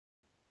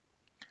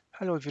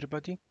Hello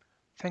everybody,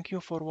 thank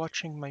you for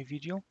watching my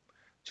video.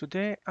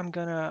 Today I'm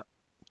gonna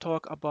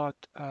talk about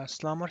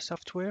Slammer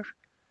software.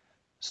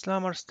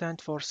 Slammer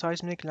stands for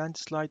Seismic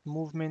Landslide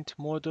Movement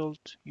Modeled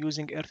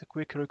Using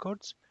Earthquake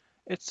Records.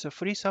 It's a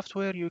free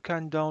software. You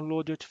can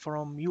download it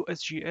from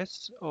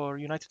USGS or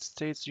United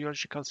States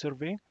Geological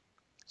Survey,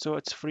 so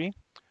it's free.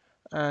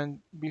 And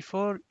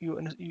before you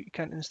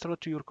can install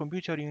it to your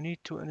computer, you need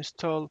to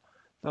install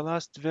the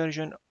last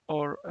version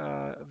or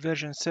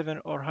version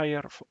 7 or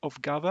higher of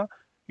Java.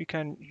 You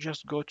can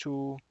just go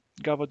to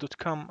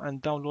java.com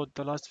and download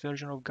the last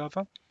version of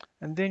Java,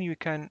 and then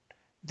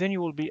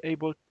you will be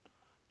able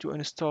to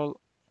install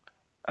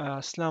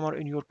Slammer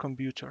in your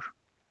computer.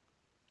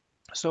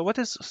 So what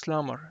is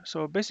Slammer?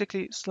 So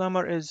basically,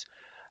 Slammer is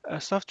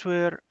a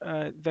software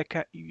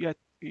that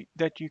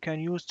you can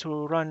use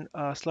to run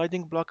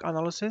sliding block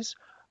analysis,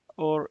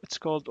 or it's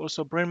called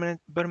also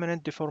permanent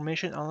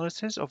deformation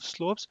analysis of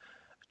slopes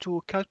to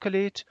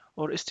calculate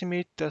or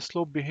estimate the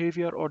slope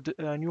behavior or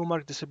the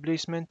Newmark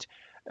displacement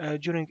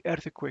during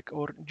earthquake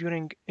or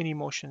during any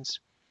motions.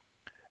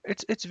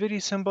 It's very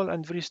simple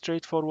and very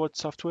straightforward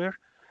software.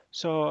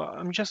 So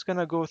I'm just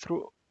gonna go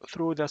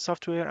through the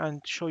software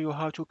and show you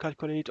how to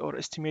calculate or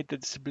estimate the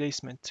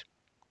displacement.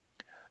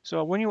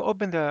 So when you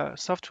open the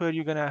software,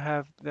 you're gonna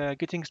have the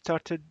Getting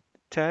Started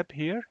tab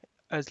here,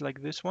 as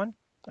like this one,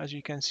 as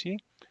you can see.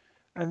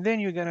 And then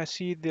you're gonna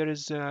see there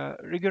is a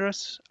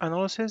rigorous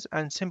analysis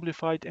and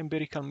simplified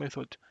empirical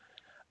method.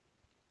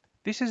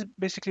 This is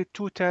basically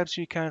two tabs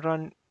you can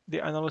run the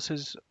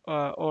analysis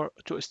or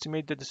to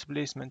estimate the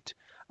displacement.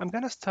 I'm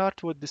gonna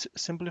start with this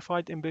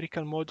simplified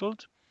empirical model.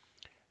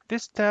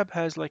 This tab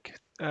has like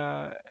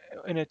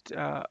in it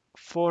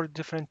 4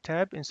 different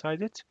tabs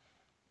inside it.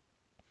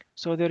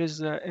 So there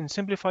is in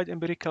simplified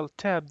empirical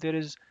tab there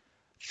is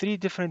 3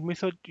 different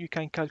methods you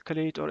can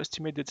calculate or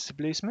estimate the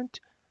displacement.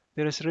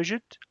 There is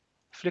rigid,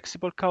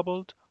 flexible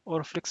coupled,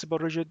 or flexible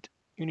rigid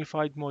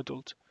unified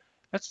modeled.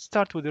 Let's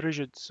start with the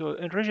rigid. So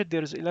in rigid,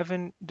 there's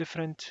 11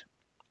 different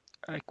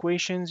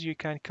equations you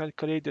can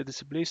calculate the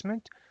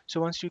displacement. So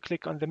once you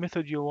click on the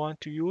method you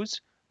want to use,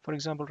 for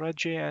example,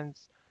 Rathje and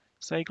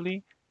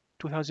Seismic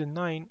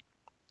 2009,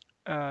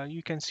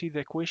 you can see the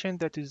equation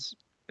that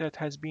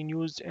has been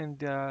used in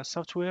the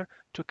software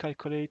to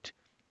calculate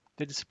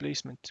the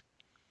displacement.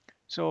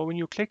 So when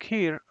you click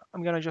here,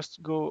 I'm gonna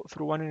just go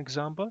through one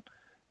example.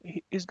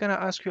 It's gonna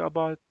ask you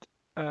about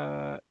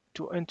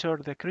to enter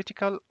the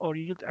critical or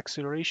yield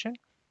acceleration,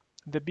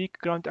 the peak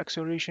ground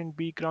acceleration,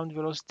 peak ground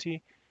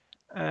velocity.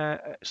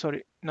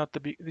 Sorry, not the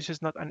peak. This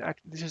is not an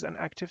act. This is an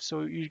active.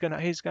 So he's gonna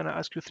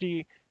ask you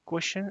 3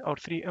 questions or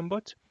 3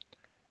 input.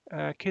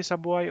 K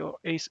sub y or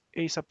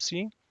A sub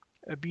c,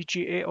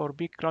 BGA or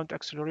peak ground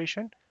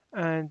acceleration,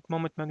 and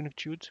moment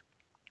magnitude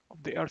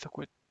of the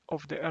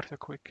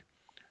earthquake.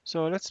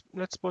 So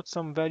let's put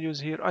some values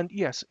here. And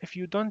yes, if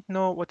you don't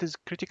know what is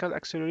critical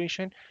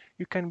acceleration,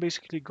 you can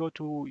basically go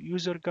to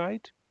user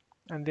guide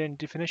and then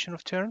definition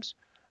of terms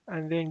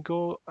and then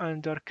go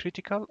under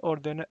critical or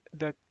the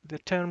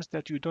terms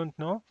that you don't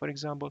know, for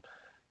example,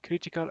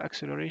 critical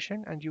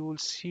acceleration, and you will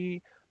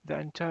see the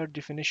entire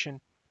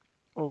definition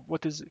of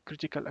what is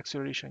critical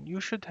acceleration.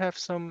 You should have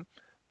some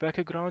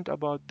background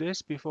about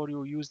this before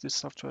you use this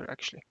software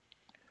actually.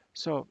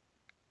 So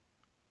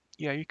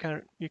yeah, you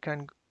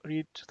can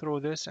read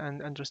through this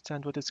and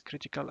understand what is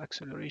critical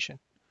acceleration.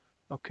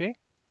 Okay.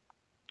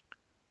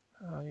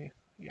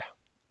 Yeah.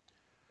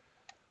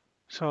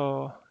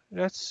 So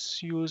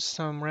let's use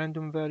some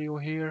random value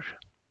here.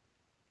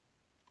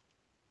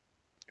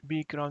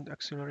 B ground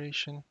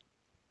acceleration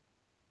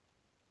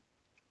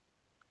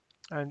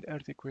and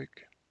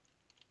earthquake.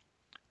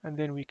 And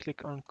then we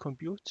click on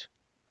compute.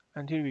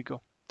 And here we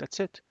go. That's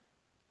it.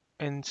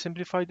 In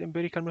simplified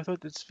empirical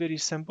method, it's very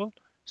simple.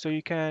 So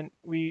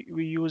we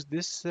use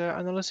this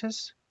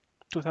analysis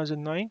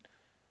 2009,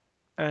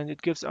 and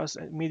it gives us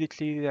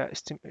immediately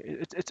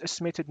it's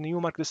estimated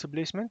Newmark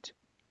displacement,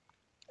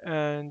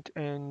 and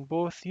in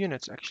both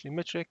units actually,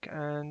 metric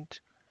and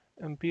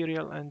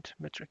imperial and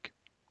metric.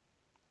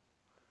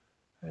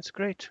 That's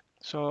great.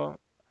 So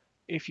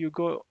if you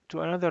go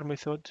to another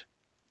method,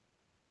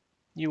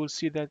 you will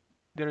see that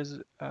there is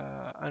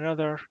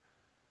another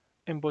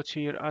input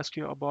here ask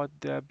you about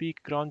the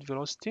peak ground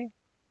velocity.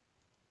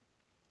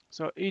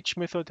 So each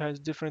method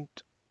has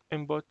different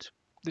input.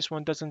 This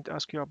one doesn't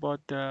ask you about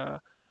the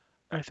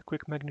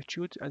earthquake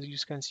magnitude. As you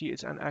can see,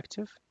 it's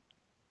inactive.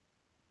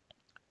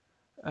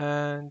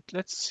 And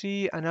let's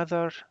see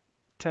another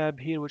tab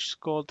here which is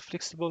called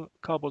flexible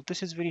coupled.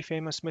 This is very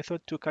famous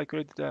method to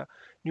calculate the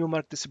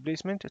Newmark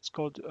displacement. It's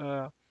called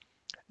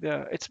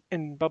it's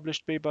in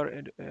published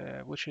paper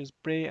which is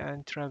Bray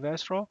and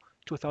Travasro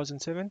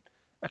 2007.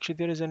 Actually,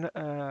 there is an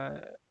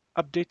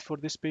update for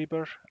this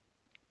paper.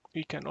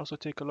 You can also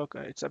take a look.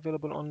 It's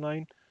available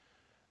online,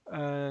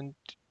 and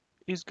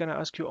it's gonna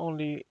ask you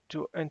only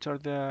to enter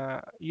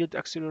the yield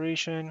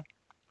acceleration,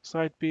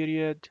 side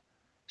period,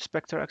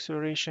 spectral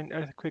acceleration,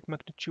 earthquake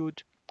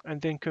magnitude, and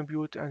then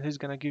compute, and he's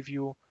gonna give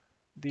you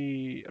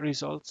the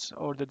results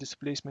or the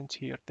displacement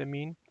here, the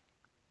mean.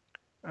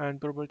 and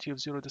probability of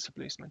zero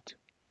displacement.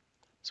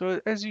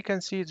 So as you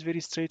can see, it's very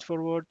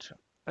straightforward.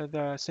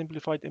 The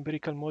simplified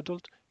empirical model,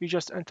 you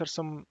just enter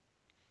some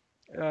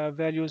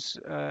values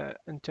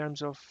in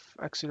terms of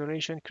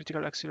acceleration,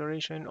 critical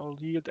acceleration or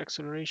yield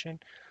acceleration,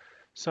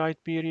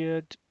 side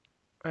period,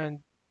 and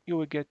you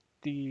will get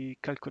the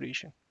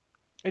calculation.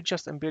 It's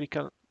just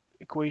empirical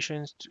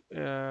equations,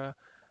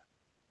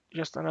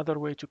 just another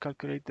way to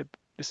calculate the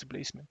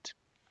displacement.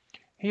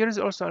 Here is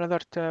also another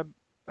tab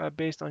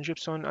based on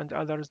Jibson and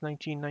others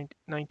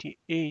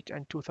 1998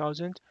 and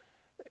 2000.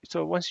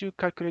 So once you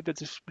calculate the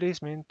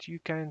displacement, you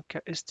can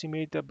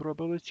estimate the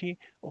probability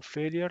of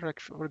failure. Like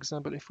for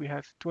example, if we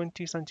have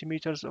 20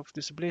 centimeters of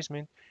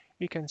displacement,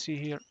 you can see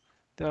here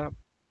the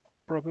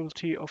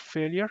probability of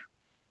failure.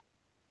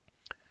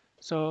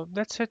 So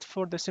that's it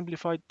for the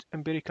simplified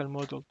empirical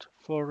model.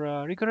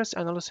 For rigorous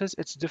analysis,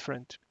 it's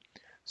different.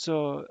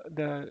 So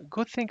the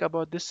good thing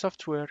about this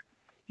software,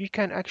 you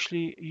can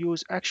actually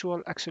use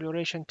actual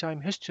acceleration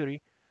time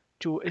history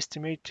to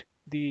estimate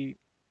the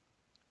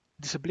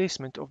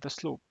displacement of the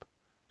slope.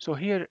 So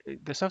here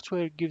the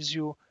software gives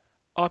you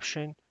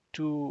option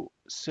to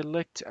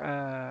select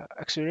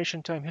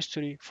acceleration time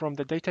history from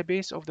the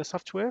database of the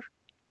software.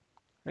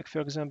 Like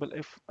for example,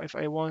 if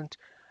I want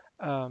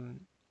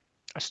um,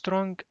 a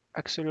strong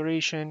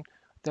acceleration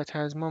that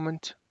has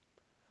moment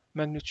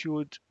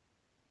magnitude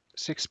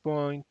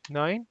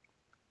 6.9,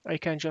 I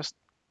can just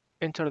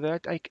enter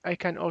that. I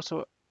can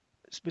also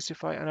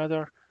specify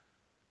another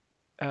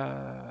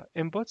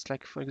inputs,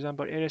 like for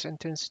example areas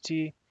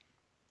intensity.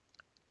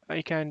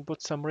 I can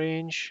put some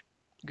range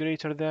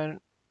greater than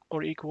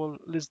or equal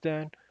less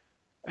than.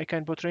 I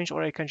can put range,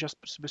 or I can just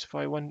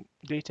specify one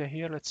data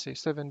here, let's say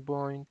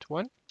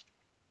 7.1,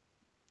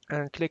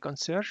 and click on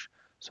search.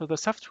 So the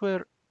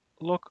software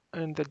look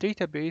in the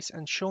database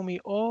and show me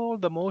all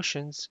the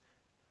motions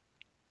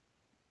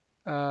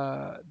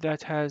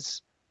that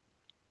has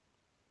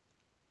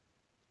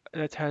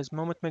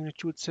moment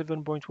magnitude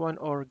 7.1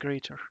 or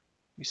greater.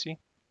 You see,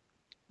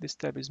 this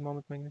tab is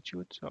moment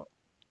magnitude.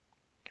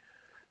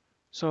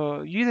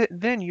 So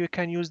then you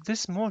can use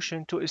this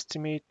motion to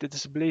estimate the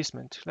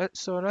displacement.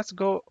 Let's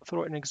go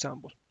through an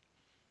example.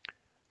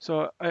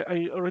 So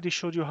I already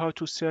showed you how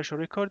to search a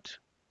record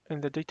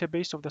in the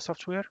database of the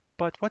software,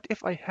 but what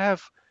if I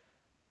have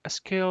a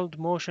scaled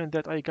motion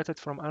that I got it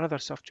from another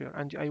software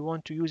and I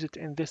want to use it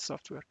in this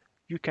software?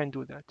 You can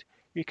do that.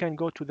 You can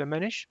go to the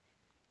manage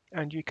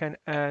and you can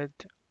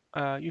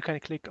you can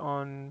click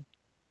on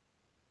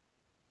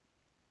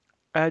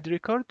add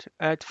record,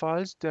 add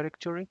files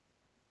directory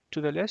to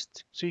the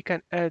list. So you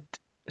can add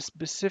a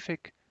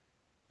specific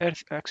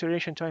Earth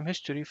acceleration time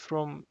history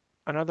from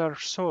another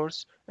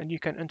source and you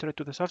can enter it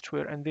to the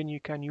software and then you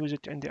can use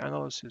it in the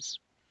analysis.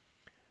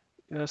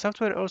 The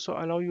software also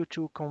allow you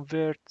to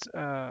convert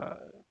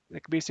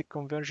like basic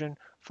conversion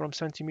from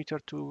centimeter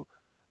to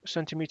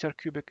centimeter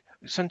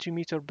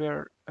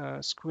per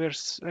square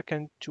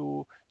second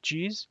to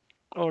G's,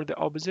 or the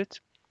opposite,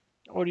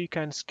 or you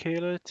can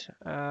scale it.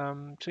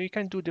 So you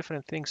can do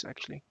different things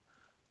actually,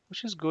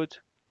 which is good.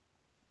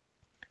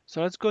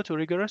 So let's go to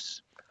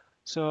rigorous.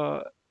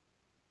 So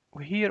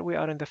here we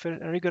are in the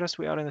first rigorous.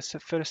 We are in the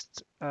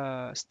first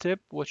step,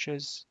 which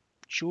is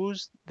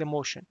choose the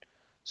motion.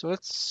 So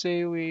let's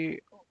say we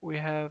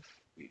have.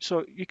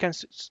 So you can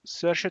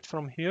search it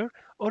from here,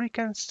 or you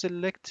can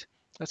select.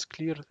 Let's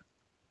clear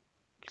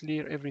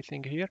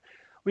everything here.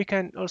 We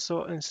can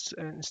also in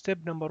step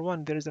number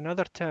one, there is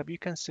another tab. You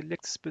can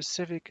select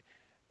specific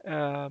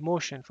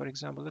motion. For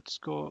example, let's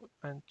go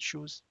and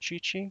choose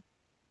Chichi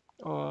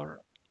or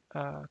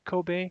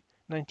Kobe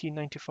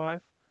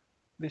 1995.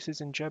 This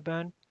is in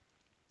Japan,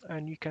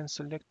 and you can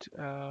select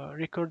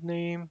record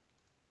name.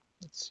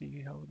 Let's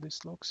see how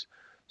this looks.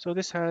 So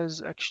this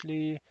has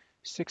actually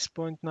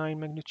 6.9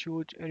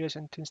 magnitude, areas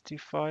intensity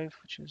 5,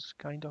 which is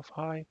kind of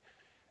high,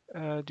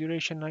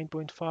 duration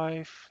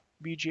 9.5,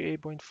 BGA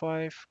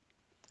 0.5.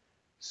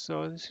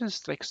 So this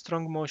is like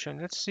strong motion.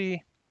 Let's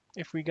see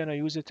if we're gonna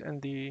use it in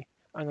the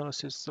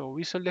analysis. So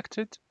we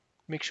selected,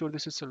 make sure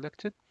this is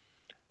selected,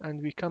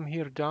 and we come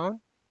here down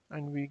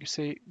and we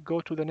say go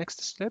to the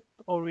next step,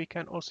 or we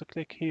can also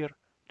click here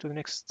to the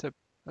next step.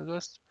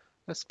 Let's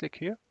click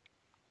here.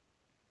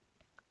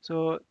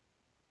 So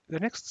the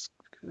next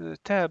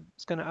tab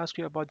is going to ask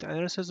you about the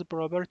analysis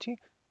probability,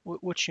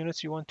 which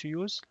units you want to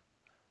use.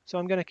 So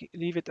I'm going to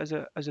leave it as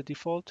a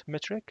default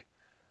metric.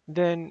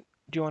 Then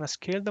do you want to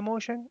scale the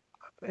motion?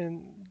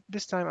 And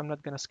this time I'm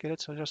not going to scale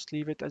it, so just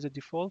leave it as a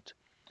default.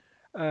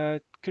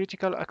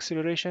 Critical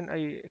acceleration,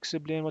 I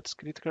explain what's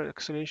critical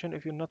acceleration.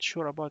 If you're not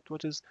sure about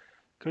what is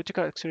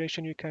critical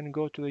acceleration, you can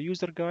go to the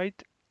user guide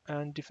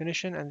and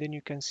definition, and then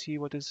you can see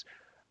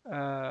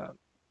uh,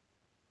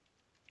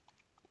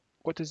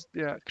 what is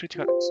the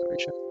critical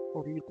acceleration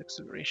or yield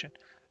acceleration.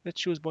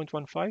 Let's choose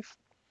 0.15.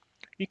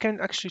 You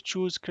can actually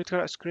choose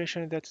critical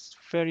acceleration that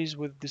varies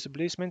with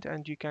displacement,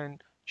 and you can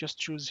just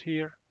choose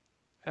here.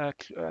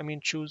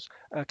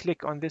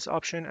 Click on this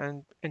option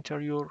and enter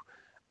your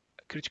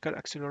critical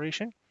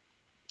acceleration.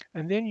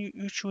 And then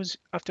you choose,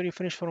 after you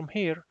finish from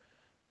here,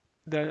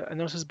 the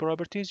analysis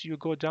properties, you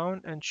go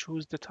down and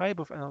choose the type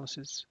of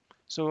analysis.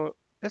 So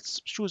let's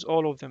choose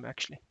all of them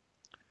actually.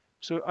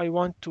 So I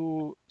want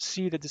to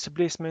see the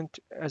displacement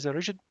as a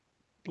rigid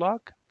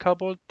block,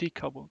 coupled,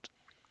 decoupled.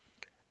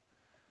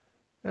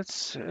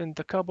 Let's in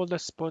the coupled,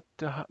 let's put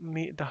the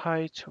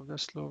height of the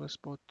slope. Let's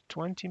put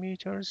 20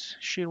 meters.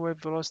 Shear wave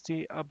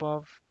velocity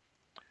above.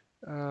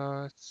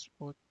 Let's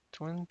put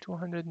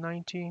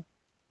 290.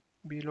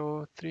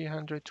 Below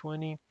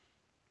 320.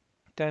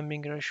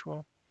 Damping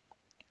ratio.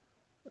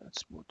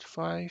 Let's put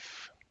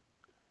 5.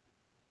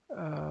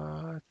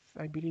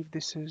 I believe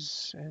this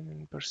is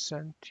in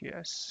percent.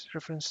 Yes.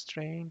 Reference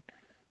strain.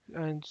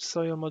 And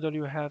soil model,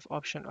 you have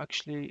option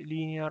actually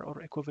linear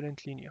or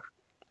equivalent linear.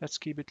 Let's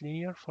keep it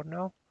linear for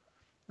now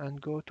and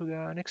go to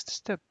the next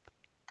step.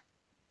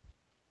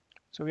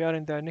 So we are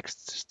in the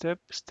next step,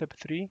 step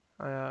 3,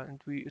 and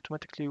we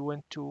automatically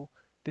went to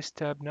this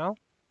tab now.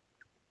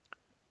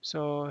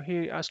 So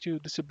here it asks you to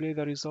display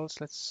the results.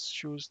 Let's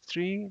choose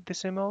 3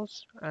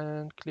 decimals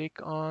and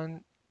click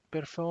on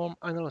perform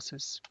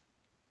analysis.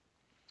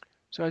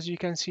 So as you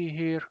can see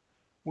here,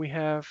 we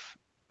have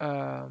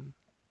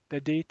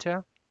the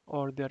data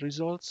or the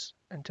results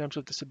in terms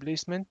of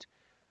displacement,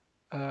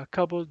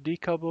 coupled,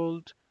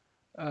 decoupled,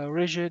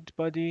 rigid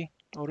body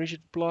or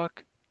rigid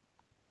block,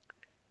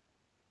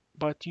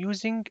 but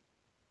using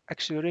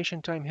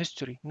acceleration time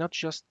history, not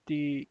just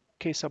the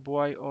k sub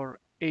y or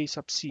a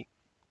sub c.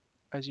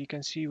 As you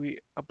can see, we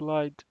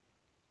applied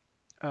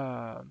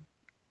uh,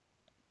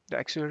 the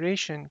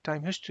acceleration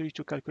time history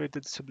to calculate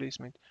the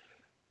displacement.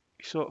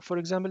 So for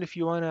example, if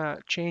you want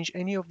to change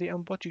any of the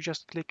input, you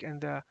just click in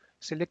the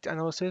select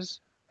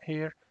analysis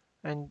here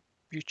and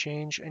you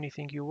change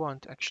anything you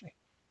want actually.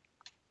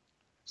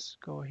 Let's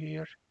go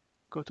here,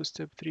 go to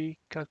step 3,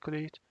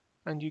 calculate,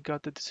 and you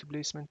got the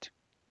displacement.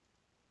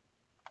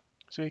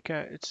 So you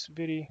can, it's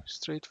very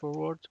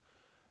straightforward.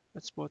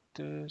 Let's put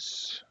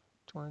this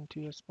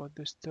 20, let's put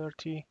this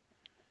 30,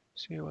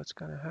 see what's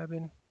gonna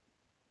happen.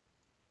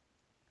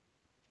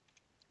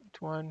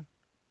 1,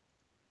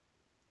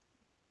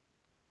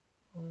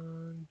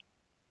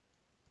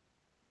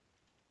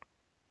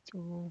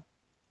 2.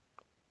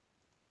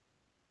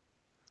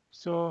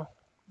 So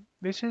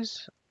this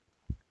is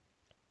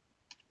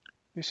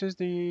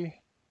the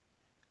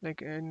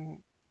like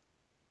and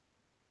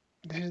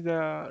this is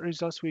the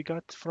results we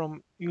got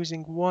from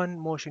using one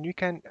motion. You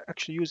can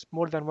actually use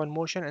more than one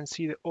motion and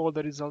see all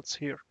the results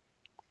here.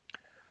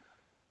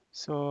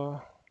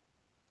 So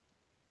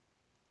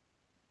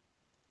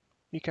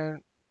you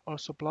can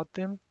also plot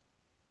them.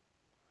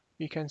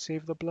 You can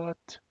save the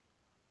plot.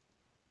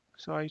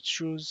 So I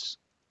choose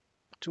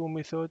 2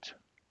 method.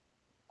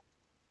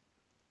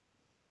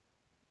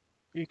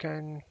 You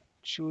can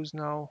choose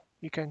now,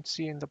 you can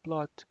see in the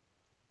plot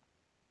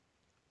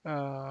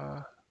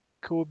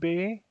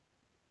Kobe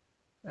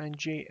and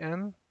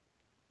JM,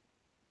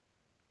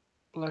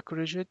 block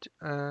rigid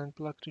and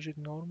block rigid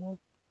normal.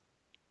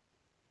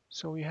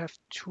 So we have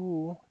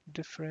 2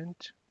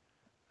 different.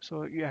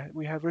 So yeah,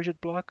 we have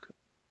rigid block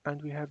and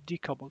we have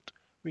decoupled.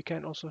 We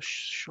can also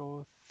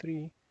show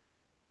 3.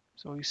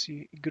 So you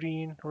see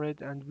green,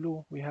 red, and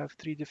blue. We have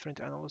 3 different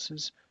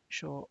analyses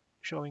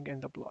showing in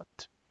the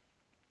plot.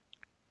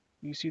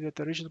 You see that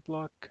the rigid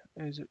block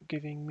is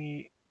giving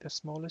me the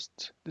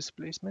smallest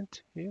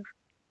displacement here,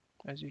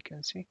 as you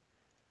can see.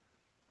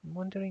 I'm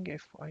wondering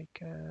if I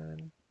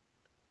can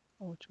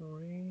auto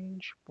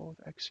range both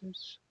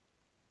axes.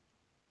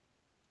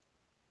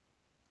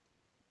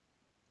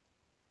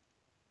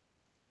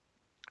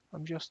 I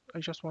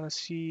just want to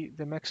see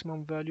the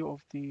maximum value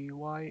of the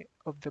y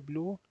of the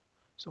blue.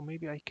 So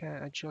maybe I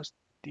can adjust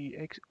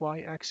the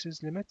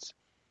y-axis limits.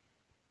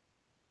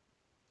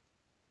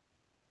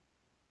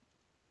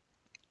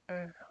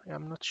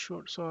 I'm not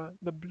sure. So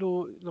the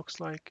blue looks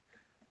like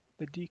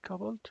the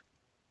decoupled.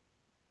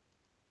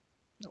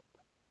 No.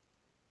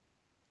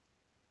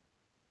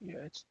 Yeah,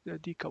 it's the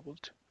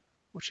decoupled,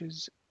 which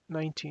is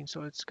 19,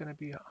 so it's going to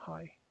be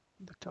high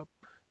at the top.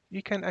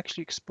 You can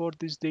actually export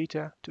this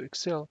data to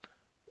Excel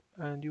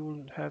and you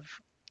will have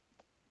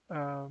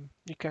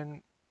you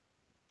can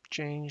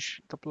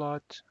change the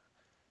plot,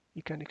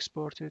 you can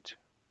export it.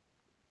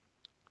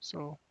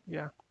 So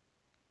yeah,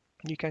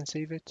 you can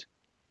save it.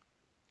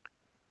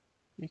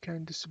 You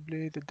can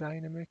display the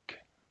dynamic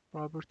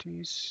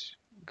properties,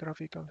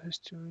 graphical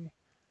history.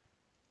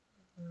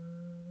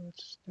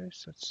 What's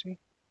this? Let's see.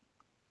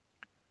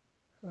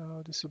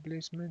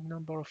 Displacement,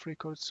 number of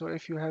records. So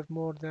if you have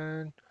more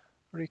than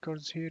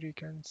records here, you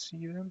can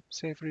see them.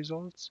 Save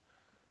results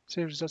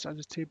as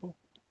a table.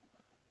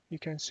 You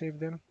can save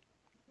them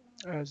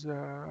as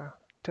a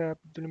tab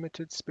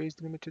delimited, space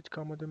delimited,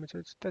 comma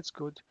delimited. That's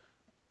good.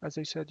 As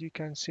I said, you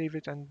can save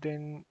it and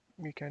then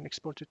you can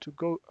export it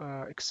to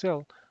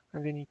Excel,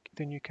 and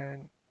then you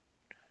can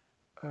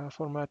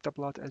format the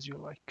plot as you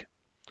like.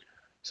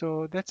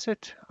 So that's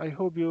it. I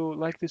hope you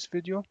like this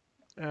video,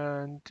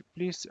 and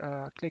please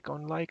click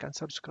on like and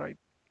subscribe.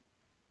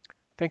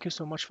 Thank you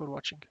so much for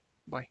watching.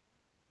 Bye.